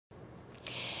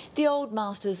The old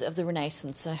masters of the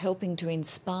Renaissance are helping to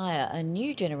inspire a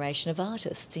new generation of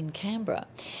artists in Canberra.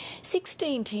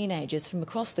 16 teenagers from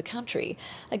across the country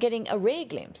are getting a rare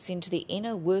glimpse into the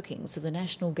inner workings of the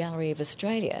National Gallery of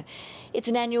Australia. It's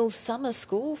an annual summer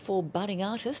school for budding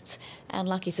artists, and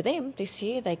lucky for them, this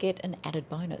year they get an added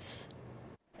bonus.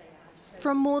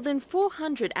 From more than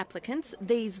 400 applicants,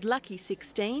 these lucky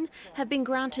 16 have been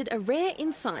granted a rare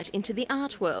insight into the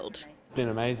art world. It's been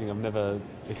amazing. I've never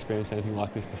experienced anything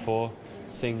like this before,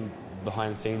 seeing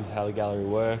behind the scenes how the gallery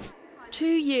works. 2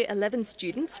 Year 11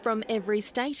 students from every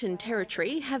state and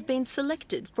territory have been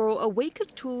selected for a week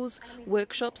of tours,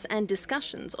 workshops and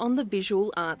discussions on the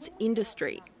visual arts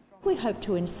industry. We hope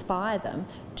to inspire them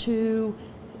to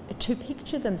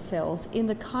picture themselves in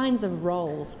the kinds of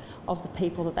roles of the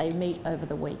people that they meet over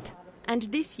the week. And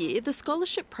this year, the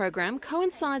scholarship program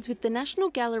coincides with the National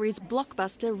Gallery's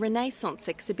blockbuster Renaissance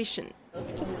exhibition. It's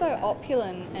just so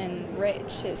opulent and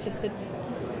rich. It's just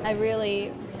a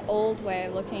really old way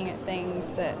of looking at things,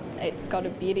 that it's got a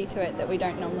beauty to it that we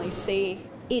don't normally see.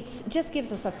 It just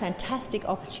gives us a fantastic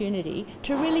opportunity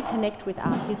to really connect with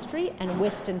art history and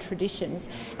Western traditions,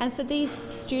 and for these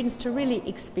students to really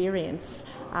experience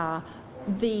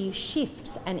the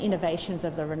shifts and innovations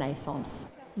of the Renaissance.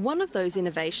 One of those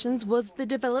innovations was the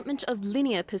development of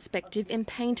linear perspective in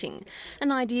painting,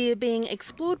 an idea being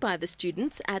explored by the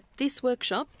students at this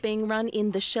workshop being run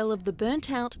in the shell of the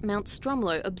burnt-out Mount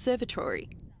Stromlo Observatory.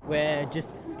 We're just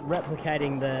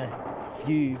replicating the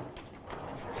view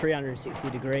 360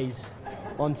 degrees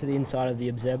onto the inside of the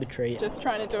observatory. Just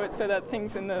trying to do it so that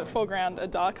things in the foreground are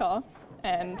darker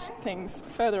and things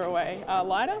further away are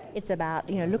lighter. It's about,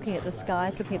 looking at the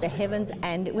skies, looking at the heavens,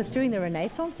 and it was during the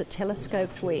Renaissance that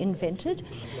telescopes were invented,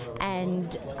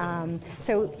 and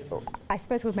so I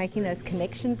suppose we're making those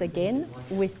connections again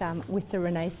with the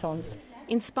Renaissance.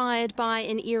 Inspired by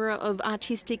an era of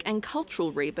artistic and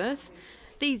cultural rebirth,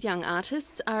 these young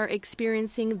artists are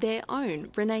experiencing their own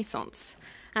Renaissance.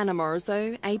 Anna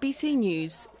Morozzo, ABC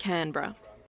News, Canberra.